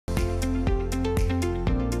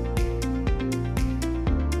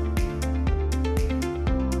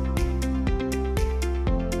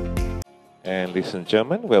And ladies and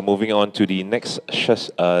gentlemen, we're moving on to the next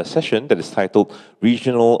session that is titled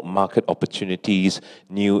Regional Market Opportunities,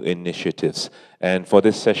 New Initiatives. And for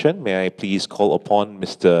this session, may I please call upon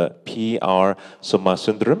Mr. P.R.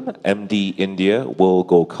 Somasundaram, MD India, World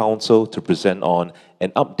Gold Council, to present on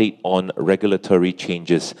an update on regulatory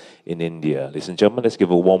changes in India. Ladies and gentlemen, let's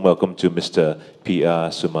give a warm welcome to Mr. P.R.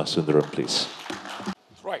 Somasundaram, please.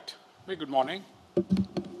 Right. Very good morning.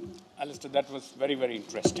 Alistair, that was very, very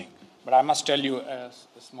interesting. But I must tell you a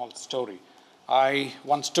small story. I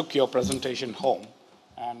once took your presentation home,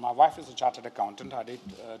 and my wife is a chartered accountant. I did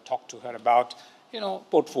talk to her about,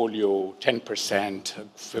 portfolio, 10%,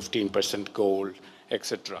 15% gold,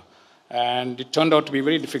 etc. And it turned out to be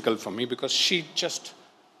very difficult for me because she just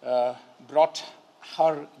brought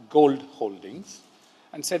her gold holdings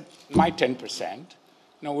and said, my 10%.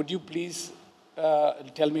 Now, would you please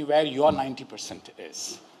tell me where your 90%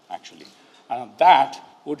 is, actually? And that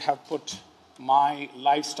would have put my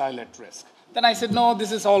lifestyle at risk. Then I said, no,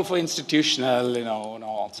 this is all for institutional,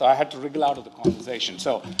 So I had to wriggle out of the conversation.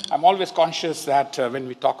 So I'm always conscious that when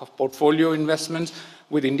we talk of portfolio investments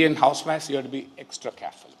with Indian housewives, you have to be extra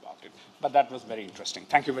careful about it. But that was very interesting.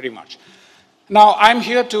 Thank you very much. Now, I'm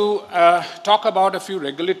here to talk about a few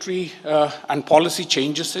regulatory and policy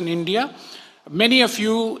changes in India. Many of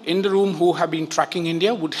you in the room who have been tracking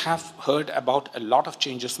India would have heard about a lot of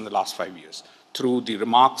changes in the last 5 years through the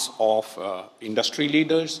remarks of industry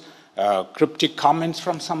leaders, cryptic comments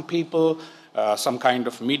from some people, some kind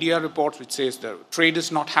of media reports which says the trade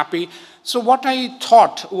is not happy. So what I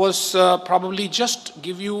thought was probably just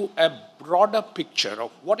give you a broader picture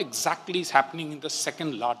of what exactly is happening in the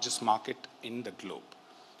second largest market in the globe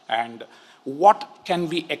and what can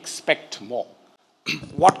we expect more.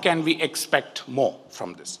 What can we expect more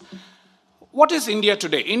from this? What is India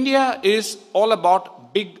today? India is all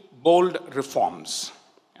about big, bold reforms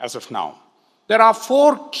as of now. There are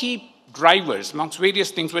 4 key drivers amongst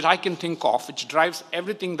various things which I can think of, which drives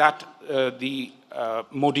everything that the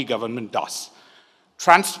Modi government does.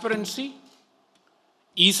 Transparency,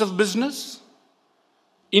 ease of business,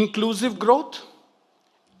 inclusive growth,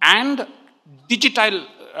 and digital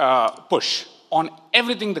push on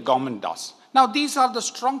everything the government does. Now, these are the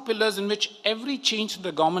strong pillars in which every change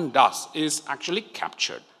the government does is actually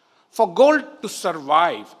captured. For gold to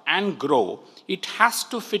survive and grow, it has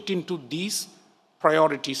to fit into these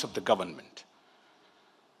priorities of the government.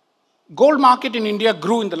 Gold market in India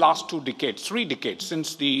grew in the last 3 decades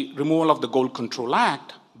since the removal of the Gold Control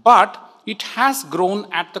Act, but it has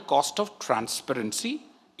grown at the cost of transparency,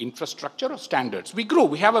 infrastructure, or standards. We grew,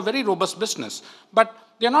 we have a very robust business, but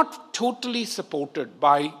they're not totally supported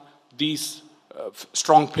by these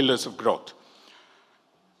strong pillars of growth.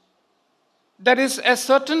 There is a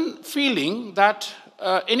certain feeling that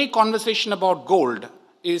any conversation about gold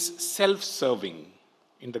is self-serving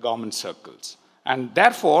in the government circles. And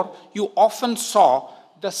therefore, you often saw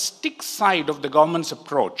the stick side of the government's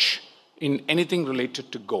approach in anything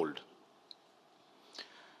related to gold.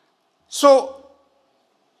 So,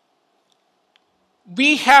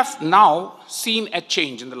 we have now seen a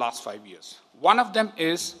change in the last 5 years. One of them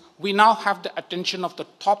is we now have the attention of the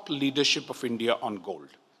top leadership of India on gold.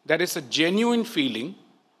 There is a genuine feeling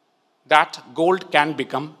that gold can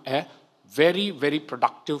become a very, very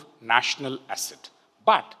productive national asset.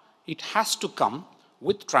 But it has to come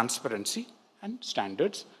with transparency and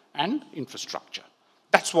standards and infrastructure.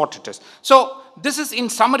 That's what it is. So this is in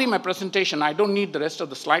summary my presentation. I don't need the rest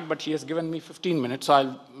of the slide, but he has given me 15 minutes, so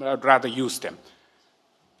I'd rather use them.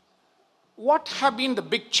 What have been the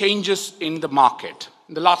big changes in the market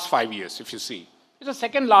in the last 5 years, if you see? It's the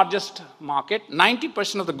second largest market.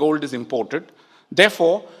 90% of the gold is imported.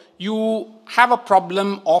 Therefore, you have a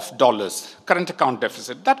problem of dollars, current account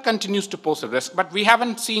deficit. That continues to pose a risk, but we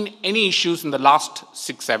haven't seen any issues in the last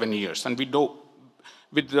 6-7 years. And we do,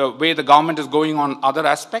 with the way the government is going on other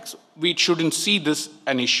aspects, we shouldn't see this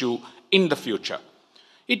an issue in the future.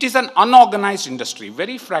 It is an unorganized industry,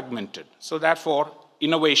 very fragmented. So therefore,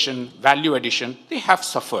 innovation, value addition, they have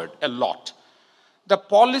suffered a lot. The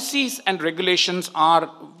policies and regulations are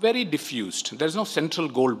very diffused. There's no central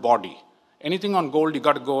gold body. Anything on gold, you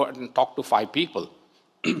got to go and talk to 5 people.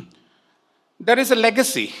 There is a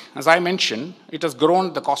legacy. As I mentioned, it has grown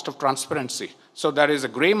at the cost of transparency. So there is a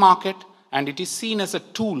gray market, and it is seen as a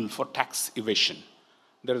tool for tax evasion.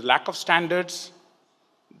 There is lack of standards.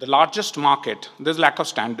 The largest market, there's lack of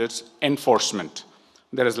standards, enforcement.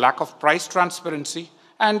 There is lack of price transparency,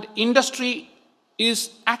 and industry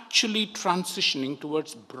is actually transitioning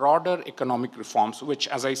towards broader economic reforms, which,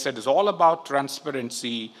 as I said, is all about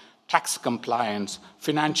transparency, tax compliance,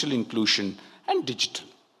 financial inclusion, and digital.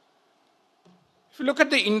 If you look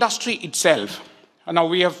at the industry itself, now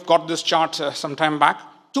we have got this chart some time back,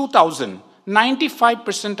 2000,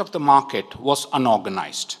 95% of the market was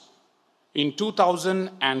unorganized. In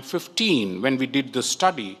 2015, when we did the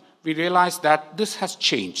study, we realized that this has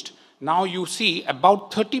changed. Now you see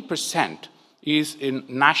about 30% is in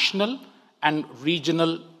national and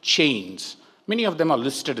regional chains. Many of them are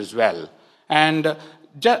listed as well. And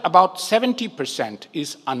about 70%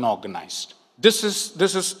 is unorganized. This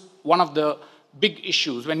is one of the big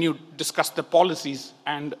issues when you discuss the policies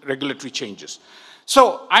and regulatory changes.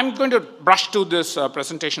 So I'm going to brush through this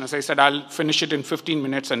presentation. As I said, I'll finish it in 15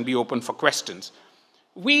 minutes and be open for questions.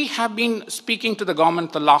 We have been speaking to the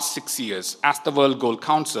government the last 6 years as the World Gold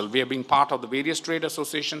Council. We have been part of the various trade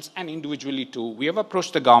associations and individually too. We have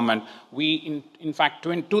approached the government. In fact,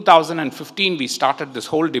 in 2015, we started this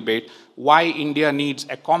whole debate why India needs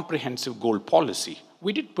a comprehensive gold policy.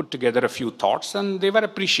 We did put together a few thoughts and they were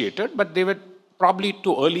appreciated, but they were probably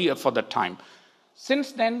too early for the time.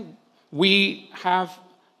 Since then, we have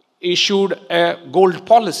issued a gold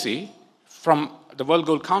policy from the World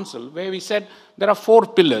Gold Council where we said there are 4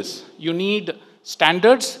 pillars. You need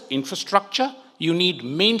standards, infrastructure, you need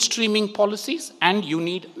mainstreaming policies, and you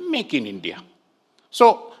need Make in India.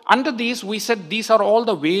 So under these, we said these are all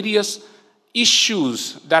the various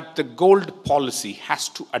issues that the gold policy has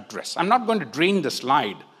to address. I'm not going to drain the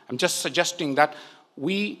slide. I'm just suggesting that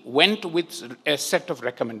we went with a set of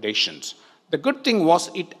recommendations. The good thing was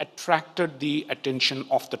it attracted the attention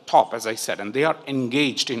of the top, as I said, and they are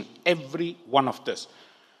engaged in every one of this.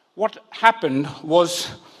 What happened was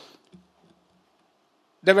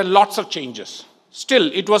there were lots of changes.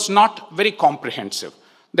 Still, it was not very comprehensive.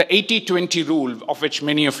 The 80-20 rule, of which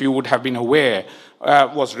many of you would have been aware,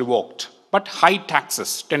 was revoked. But high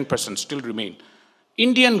taxes, 10%, still remain.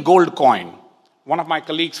 Indian gold coin. One of my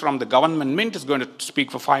colleagues from the government mint is going to speak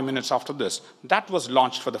for 5 minutes after this. That was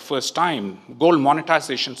launched for the first time, gold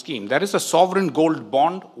monetization scheme. There is a sovereign gold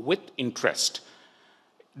bond with interest.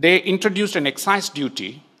 They introduced an excise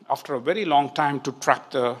duty after a very long time to track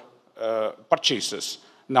the purchases.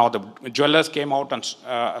 Now the jewelers came out and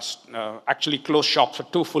actually closed shop for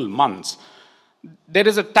 2 full months. There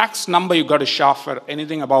is a tax number you got to shop for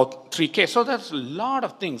anything about 3K. So there's a lot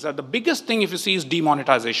of things. The biggest thing, if you see, is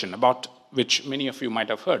demonetization, about which many of you might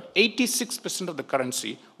have heard. 86% of the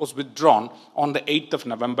currency was withdrawn on the 8th of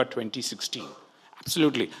November 2016.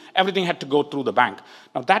 Absolutely. Everything had to go through the bank.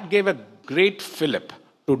 Now that gave a great fillip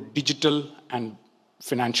to digital and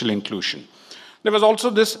financial inclusion. There was also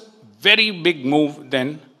this very big move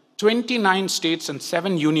then. 29 states and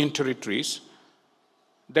 7 union territories.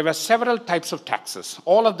 There were several types of taxes.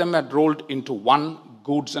 All of them had rolled into one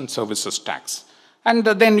goods and services tax. And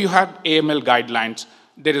then you had AML guidelines.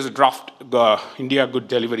 There is a draft India Good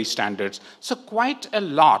Delivery Standards. So quite a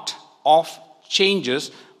lot of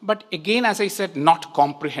changes, but again, as I said, not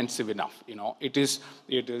comprehensive enough. You know, it is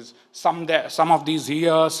some of these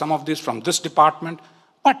here, some of these from this department,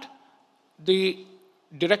 but the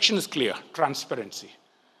direction is clear: transparency.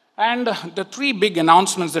 And the 3 big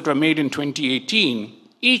announcements that were made in 2018,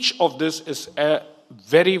 each of this is a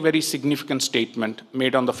very, very significant statement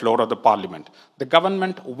made on the floor of the parliament. The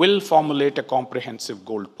government will formulate a comprehensive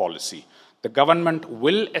gold policy. The government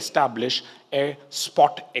will establish a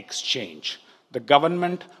spot exchange. The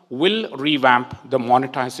government will revamp the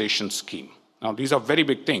monetization scheme. Now, these are very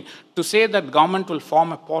big things. To say that government will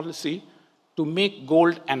form a policy to make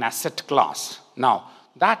gold an asset class. Now,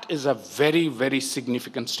 that is a very, very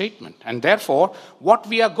significant statement. And therefore, what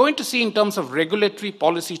we are going to see in terms of regulatory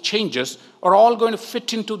policy changes are all going to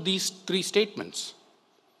fit into these 3 statements.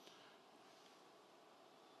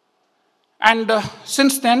 And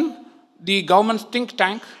since then, the government's think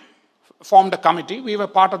tank formed a committee. We were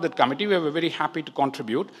part of that committee. We were very happy to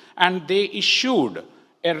contribute. And they issued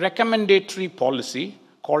a recommendatory policy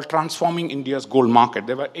called Transforming India's Gold Market.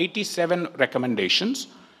 There were 87 recommendations.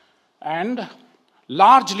 And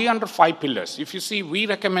largely under 5 pillars. If you see, we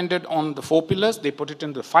recommended on the 4 pillars, they put it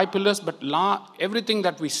in the 5 pillars, but everything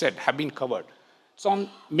that we said have been covered. It's on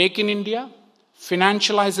Make in India,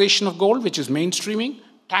 financialization of gold, which is mainstreaming,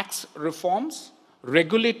 tax reforms,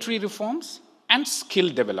 regulatory reforms, and skill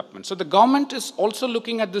development. So the government is also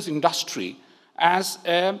looking at this industry as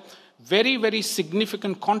a very, very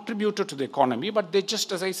significant contributor to the economy, but they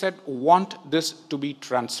just, as I said, want this to be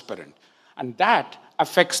transparent. And that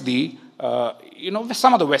affects the,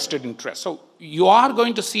 some of the vested interests. So you are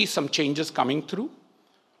going to see some changes coming through,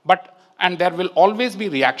 and there will always be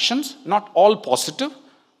reactions, not all positive,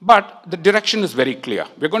 but the direction is very clear.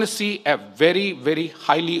 We're going to see a very, very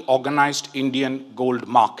highly organized Indian gold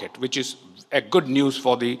market, which is a good news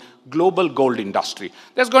for the global gold industry.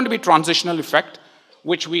 There's going to be transitional effect.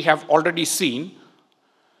 which we have already seen,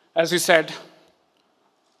 as we said,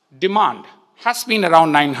 demand has been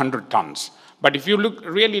around 900 tons. But if you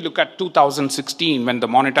really look at 2016, when the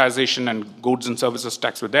monetization and goods and services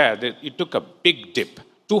tax were there, it took a big dip,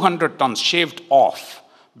 200 tons shaved off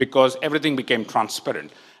because everything became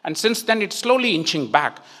transparent. And since then, it's slowly inching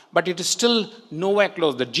back, but it is still nowhere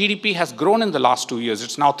close. The GDP has grown in the last 2 years.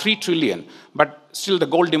 It's now 3 trillion, but still the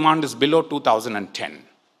gold demand is below 2010,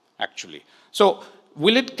 actually. So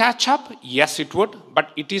will it catch up? Yes, it would,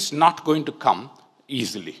 but it is not going to come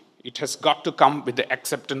easily. It has got to come with the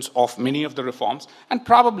acceptance of many of the reforms and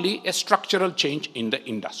probably a structural change in the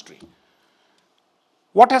industry.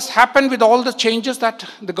 What has happened with all the changes that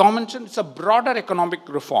the government, it's a broader economic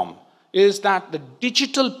reform, is that the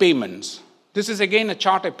digital payments, this is again a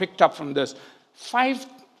chart I picked up from this,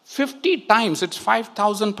 50 times, it's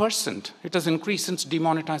 5,000%. It has increased since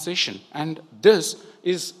demonetization. And this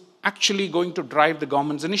is actually going to drive the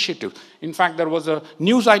government's initiative. In fact, there was a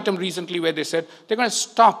news item recently where they said they're going to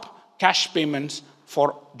stop cash payments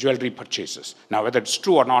for jewelry purchases. Now, whether it's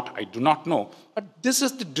true or not, I do not know. But this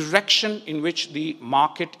is the direction in which the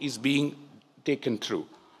market is being taken through.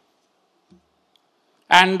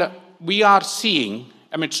 And we are seeing,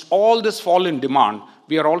 amidst all this fall in demand,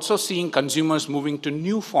 we are also seeing consumers moving to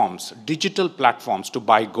new forms, digital platforms to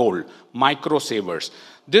buy gold, micro savers.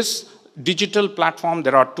 This digital platform,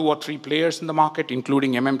 there are 2 or 3 players in the market,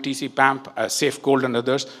 including MMTC, PAMP, Safe Gold, and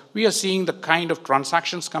others. We are seeing the kind of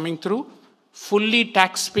transactions coming through, fully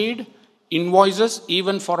tax paid, invoices,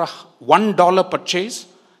 even for a $1 purchase.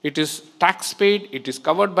 It is tax paid, it is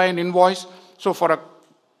covered by an invoice. So for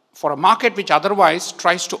a market which otherwise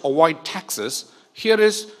tries to avoid taxes, here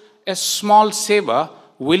is a small saver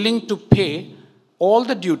willing to pay all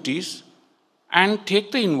the duties and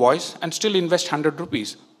take the invoice and still invest 100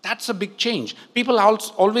 rupees. That's a big change. People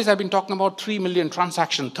always have been talking about 3 million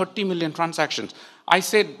transactions, 30 million transactions. I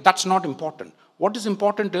say that's not important. What is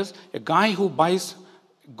important is a guy who buys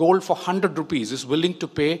gold for 100 rupees is willing to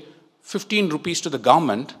pay 15 rupees to the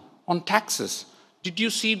government on taxes. Did you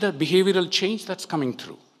see the behavioral change that's coming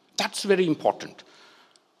through? That's very important.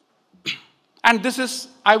 And this is,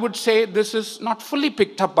 I would say, this is not fully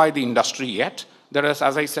picked up by the industry yet. There is,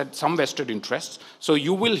 as I said, some vested interests. So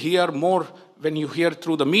you will hear more when you hear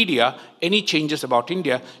through the media any changes about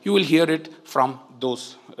India, you will hear it from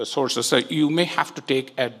those sources. So you may have to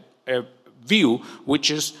take a view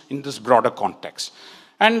which is in this broader context.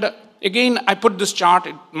 And again, I put this chart,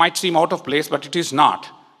 it might seem out of place, but it is not.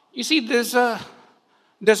 You see, there's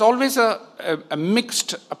always a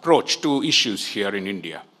mixed approach to issues here in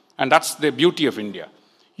India. And that's the beauty of India.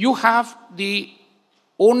 You have the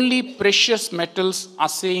only precious metals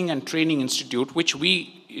assaying and training institute, which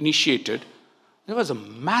we initiated. There was a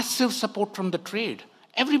massive support from the trade.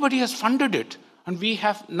 Everybody has funded it. And we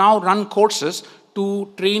have now run courses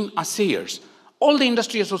to train assayers. All the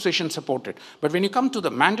industry associations support it. But when you come to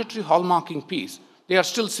the mandatory hallmarking piece, they are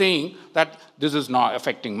still saying that this is not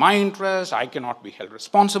affecting my interest, I cannot be held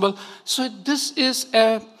responsible. So this is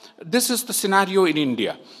the scenario in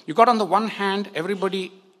India. You got on the one hand,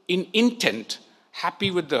 everybody in intent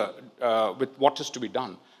happy with what is to be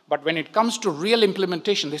done. But when it comes to real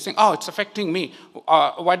implementation, they're saying, oh, it's affecting me.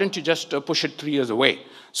 Why don't you just push it 3 years away?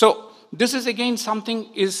 So this is again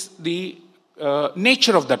something is the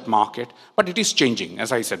nature of that market, but it is changing,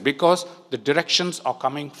 as I said, because the directions are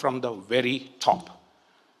coming from the very top.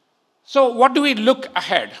 So what do we look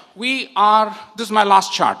ahead? This is my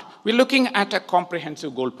last chart. We're looking at a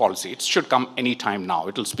comprehensive gold policy. It should come any time now.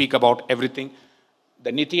 It will speak about everything.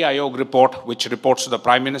 The Niti Aayog report, which reports to the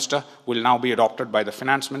Prime Minister, will now be adopted by the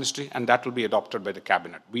Finance Ministry, and that will be adopted by the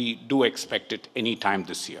Cabinet. We do expect it any time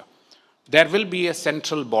this year. There will be a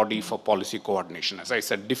central body for policy coordination. As I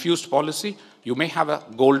said, diffused policy, you may have a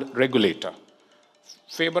gold regulator.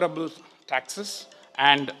 Favorable taxes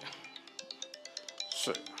and...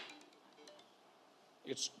 So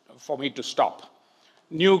it's for me to stop.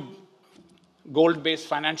 New gold-based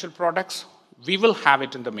financial products, we will have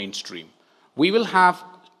it in the mainstream. We will have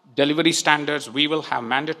delivery standards, we will have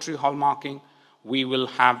mandatory hallmarking, we will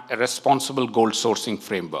have a responsible gold sourcing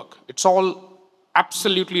framework. It's all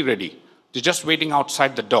absolutely ready. They're just waiting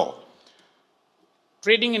outside the door.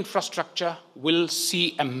 Trading infrastructure will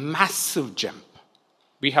see a massive jump.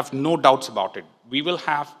 We have no doubts about it. We will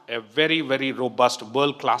have a very, very robust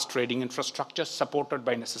world-class trading infrastructure supported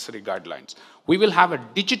by necessary guidelines. We will have a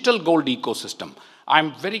digital gold ecosystem.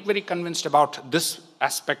 I'm very, very convinced about this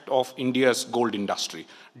aspect of India's gold industry.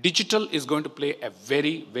 Digital is going to play a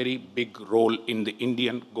very, very big role in the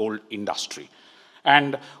Indian gold industry.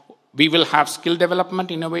 And We will have skill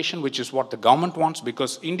development innovation, which is what the government wants,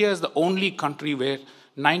 because India is the only country where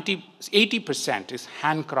 80% is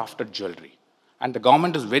handcrafted jewelry. And the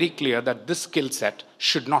government is very clear that this skill set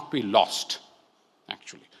should not be lost,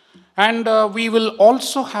 actually. And we will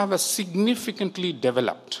also have a significantly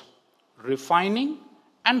developed refining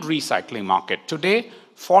and recycling market. Today,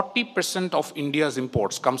 40% of India's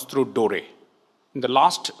imports comes through Dore. In the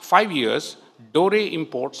last 5 years, Dore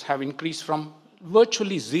imports have increased from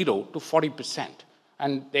virtually 0 to 40%.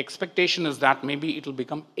 And the expectation is that maybe it will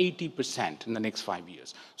become 80% in the next 5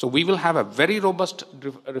 years. So we will have a very robust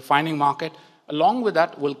refining market. Along with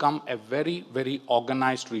that will come a very, very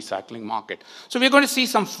organized recycling market. So we're going to see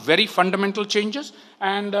some very fundamental changes,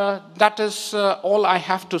 and that is all I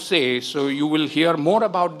have to say. So you will hear more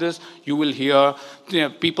about this. You will hear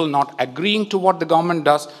people not agreeing to what the government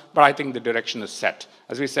does, but I think the direction is set.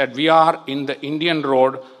 As we said, we are in the Indian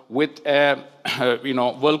road with a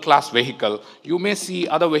world-class vehicle. You may see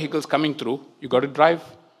other vehicles coming through. You got to drive.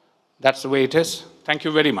 That's the way it is. Thank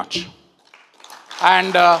you very much.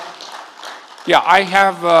 And yeah, I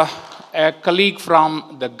have a colleague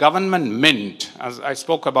from the government mint, as I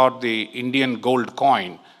spoke about the Indian gold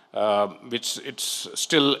coin, which it's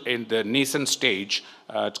still in the nascent stage.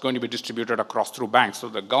 It's going to be distributed across through banks. So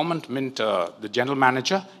the government mint, the general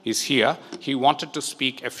manager is here. He wanted to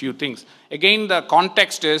speak a few things. Again, the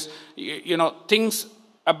context is, things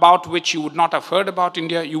about which you would not have heard about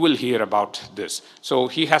India, you will hear about this. So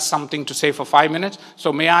he has something to say for 5 minutes.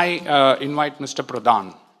 So may I invite Mr.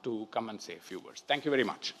 Pradhan to come and say a few words. Thank you very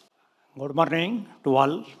much. Good morning to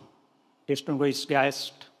all distinguished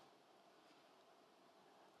guests,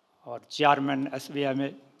 our Chairman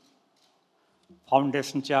SVMA,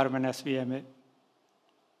 Foundation Chairman SVMA,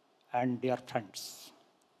 and dear friends.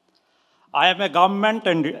 I am a government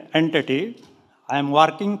entity. I am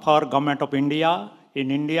working for Government of India in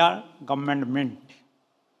India Government Mint.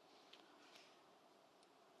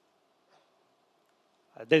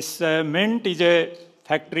 This mint is a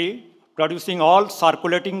factory producing all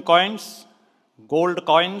circulating coins, gold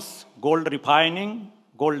refining,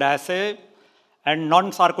 gold assay, and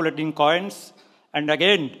non-circulating coins, and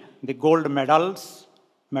again the gold medals,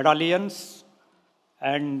 medallions,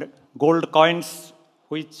 and gold coins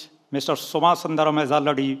which Mr. Soma Sundaram has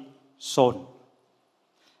already shown.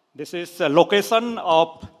 This is a location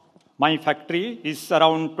of my factory. Is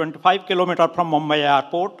around 25 kilometers from Mumbai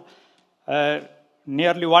airport,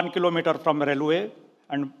 nearly 1 kilometer from railway,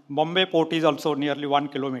 and Bombay port is also nearly 1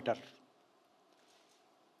 kilometer.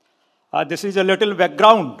 This is a little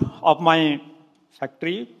background of my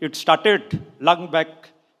factory. It started long back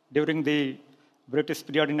during the British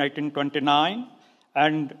period in 1829,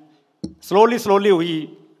 and slowly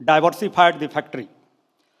we diversified the factory.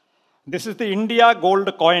 This is the India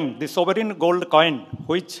gold coin, the sovereign gold coin,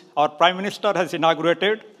 which our Prime Minister has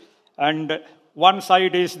inaugurated, and one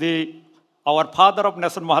side is our father of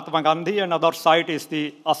nation Mahatma Gandhi, and other side is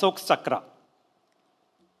the Ashok Chakra.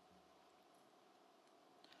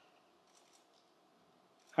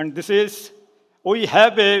 And this is, we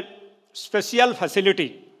have a special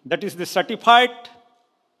facility, that is the certified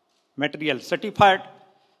material.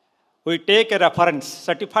 We take a reference,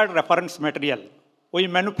 certified reference material. We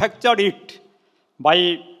manufactured it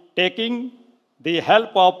by taking the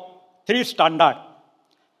help of 3 standards.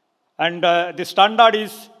 And the standard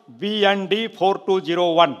is B&D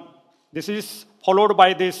 4201. This is followed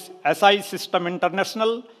by this SI System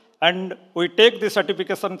International, and we take the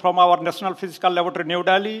certification from our National Physical Laboratory, New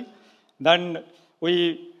Delhi. Then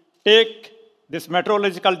we take this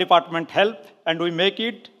meteorological department help, and we make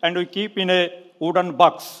it, and we keep in a wooden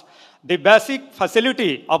box. The basic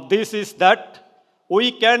facility of this is that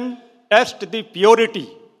we can test the purity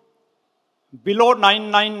below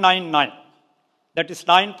 9999, that is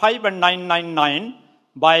 95 and 999,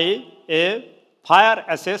 by a fire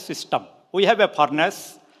assay system. We have a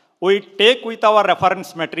furnace. We take with our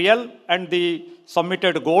reference material and the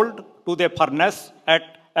submitted gold to the furnace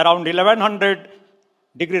at around 1100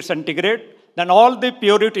 degrees centigrade. Then all the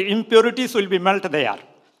impurities will be melted there.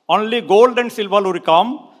 Only gold and silver will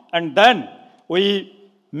come, and then we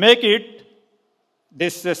make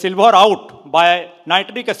this silver out by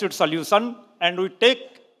nitric acid solution, and we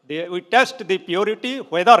test the purity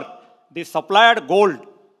whether the supplied gold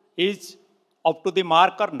is up to the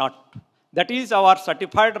mark or not. That is our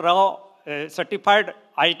certified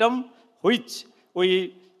item, which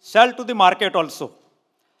we sell to the market also.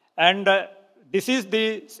 And this is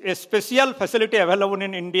a special facility available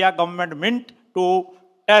in India Government Mint to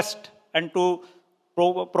test and to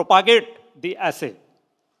propagate the assay.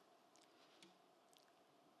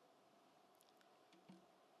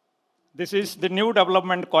 This is the new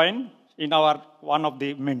development coin in our one of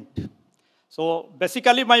the mint. So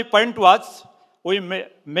basically my point was, we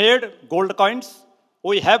made gold coins.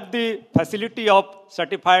 We have the facility of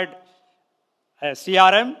certified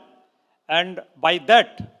CRM, and by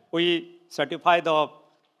that we certify the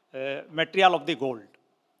material of the gold.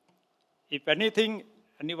 If anything,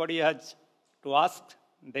 anybody has to ask,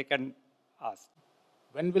 they can ask.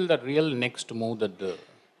 When will the real next move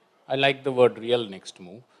I like the word real next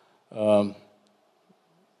move.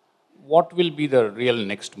 What will be the real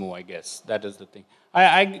next move, I guess? That is the thing.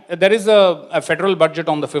 There is a federal budget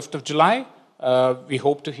on the 5th of July. We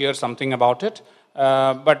hope to hear something about it.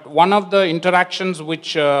 But one of the interactions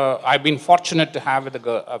which I've been fortunate to have with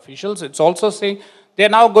the officials, it's also saying they're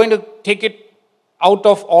now going to take it out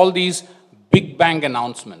of all these big bang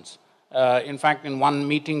announcements. In fact, in one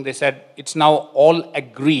meeting, they said it's now all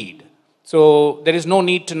agreed. So there is no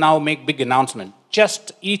need to now make big announcement.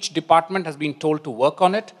 Just each department has been told to work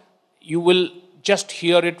on it. You will just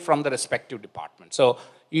hear it from the respective department. So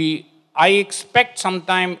I expect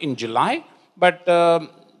sometime in July, but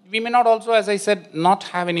we may not also, as I said, not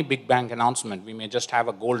have any big bang announcement. We may just have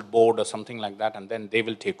a gold board or something like that, and then they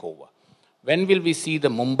will take over. When will we see the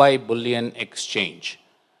Mumbai Bullion Exchange?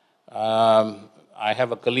 I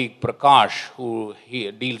have a colleague, Prakash, who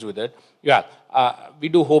he deals with it. Yeah, we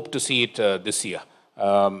do hope to see it this year.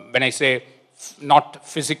 When I say not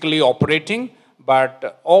physically operating,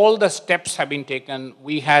 but all the steps have been taken.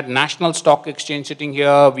 We had National Stock Exchange sitting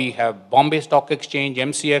here. We have Bombay Stock Exchange,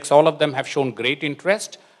 MCX. All of them have shown great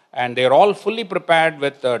interest. And they're all fully prepared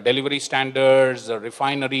with delivery standards,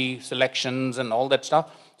 refinery selections, and all that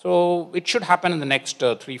stuff. So it should happen in the next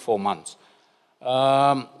 3-4 months.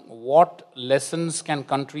 What lessons can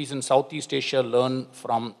countries in Southeast Asia learn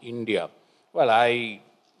from India? Well, I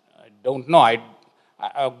don't know.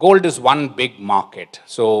 Gold is one big market.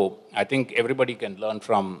 So I think everybody can learn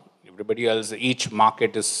from everybody else. Each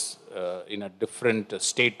market is in a different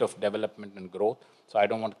state of development and growth. So I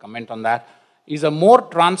don't want to comment on that. Is a more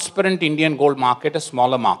transparent Indian gold market a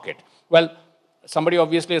smaller market? Well, somebody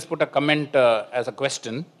obviously has put a comment as a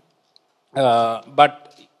question,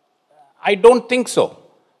 but I don't think so.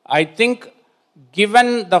 I think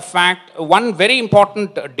given the fact, one very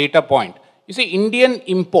important data point, you see, Indian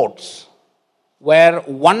imports were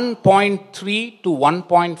 1.3 to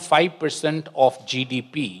 1.5% of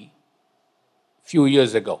GDP few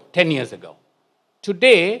years ago, 10 years ago.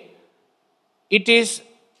 Today, it is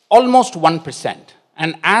almost 1%.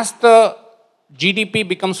 And as the GDP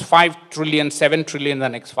becomes 5 trillion, 7 trillion in the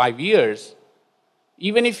next 5 years,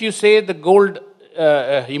 even if you say the gold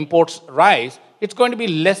imports rise, it's going to be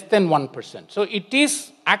less than 1%. So it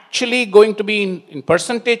is actually going to be, in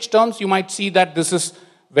percentage terms, you might see that this is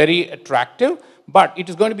very attractive, but it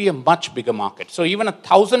is going to be a much bigger market. So even a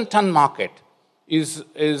 1,000-ton market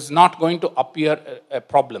is not going to appear a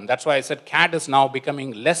problem. That's why I said CAD is now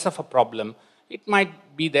becoming less of a problem. It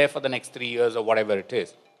might be there for the next 3 years or whatever it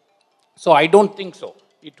is. So I don't think so.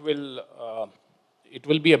 It will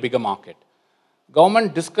be a bigger market.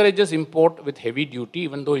 Government discourages import with heavy duty,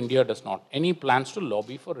 even though India does not. Any plans to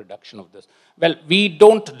lobby for reduction of this? Well, we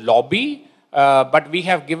don't lobby, but we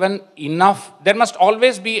have given enough. There must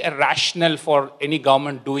always be a rationale for any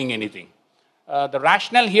government doing anything. The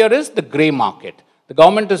rationale here is the grey market. The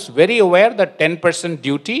government is very aware that 10%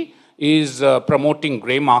 duty is promoting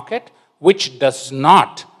grey market, which does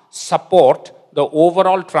not support the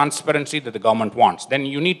overall transparency that the government wants. Then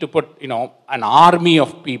you need to put, an army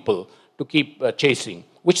of people to keep chasing,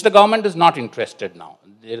 which the government is not interested now.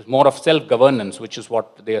 There is more of self-governance, which is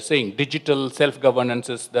what they are saying. Digital self-governance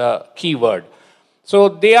is the key word. So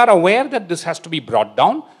they are aware that this has to be brought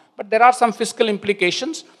down, but there are some fiscal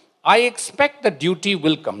implications. I expect the duty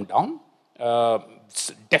will come down.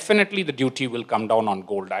 Definitely the duty will come down on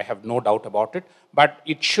gold. I have no doubt about it. But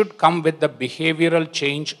it should come with the behavioral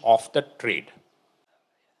change of the trade.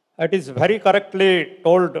 It is very correctly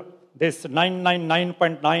told, this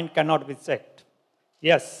 999.9 cannot be checked.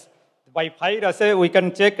 Yes, by fire assay we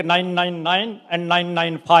can check 999 and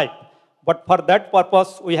 995. But for that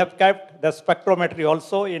purpose, we have kept the spectrometry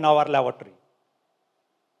also in our laboratory.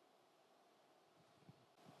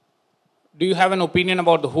 Do you have an opinion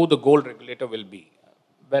about who the gold regulator will be?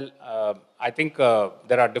 Well, I think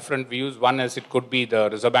there are different views. One is it could be the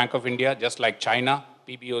Reserve Bank of India, just like China,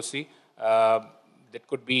 PBOC. That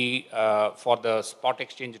could be for the spot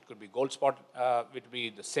exchange, it could be gold spot, it would be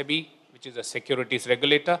the SEBI, which is a securities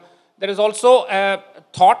regulator. There is also a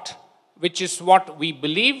thought, which is what we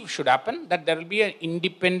believe should happen, that there will be an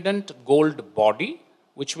independent gold body,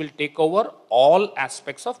 which will take over all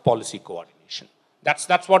aspects of policy coordination.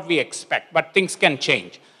 That's what we expect, but things can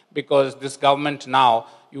change. because this government now,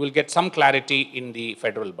 you will get some clarity in the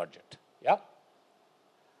federal budget. Yeah?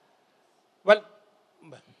 Well,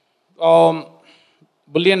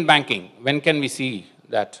 bullion banking, when can we see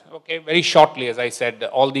that? Okay, very shortly, as I said,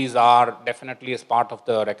 all these are definitely as part of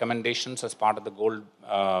the recommendations, as part of the gold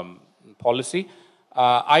policy.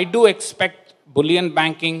 I do expect bullion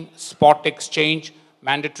banking, spot exchange,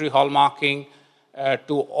 mandatory hallmarking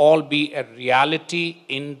to all be a reality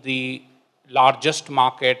in the largest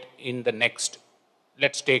market in the next,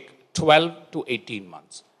 let's take 12 to 18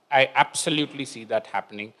 months. I absolutely see that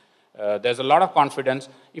happening. There's a lot of confidence.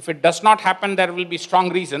 If it does not happen, there will be strong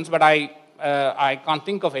reasons, but I can't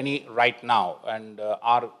think of any right now. And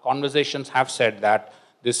our conversations have said that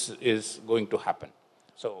this is going to happen.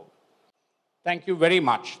 So thank you very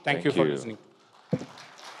much. Thank you for listening.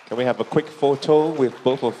 Can we have a quick photo with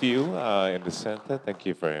both of you in the center? Thank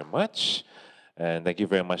you very much. And thank you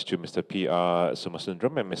very much to Mr. P.R.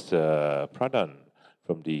 Somasundram and Mr. Pradhan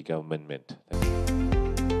from the Government Mint. Thank you.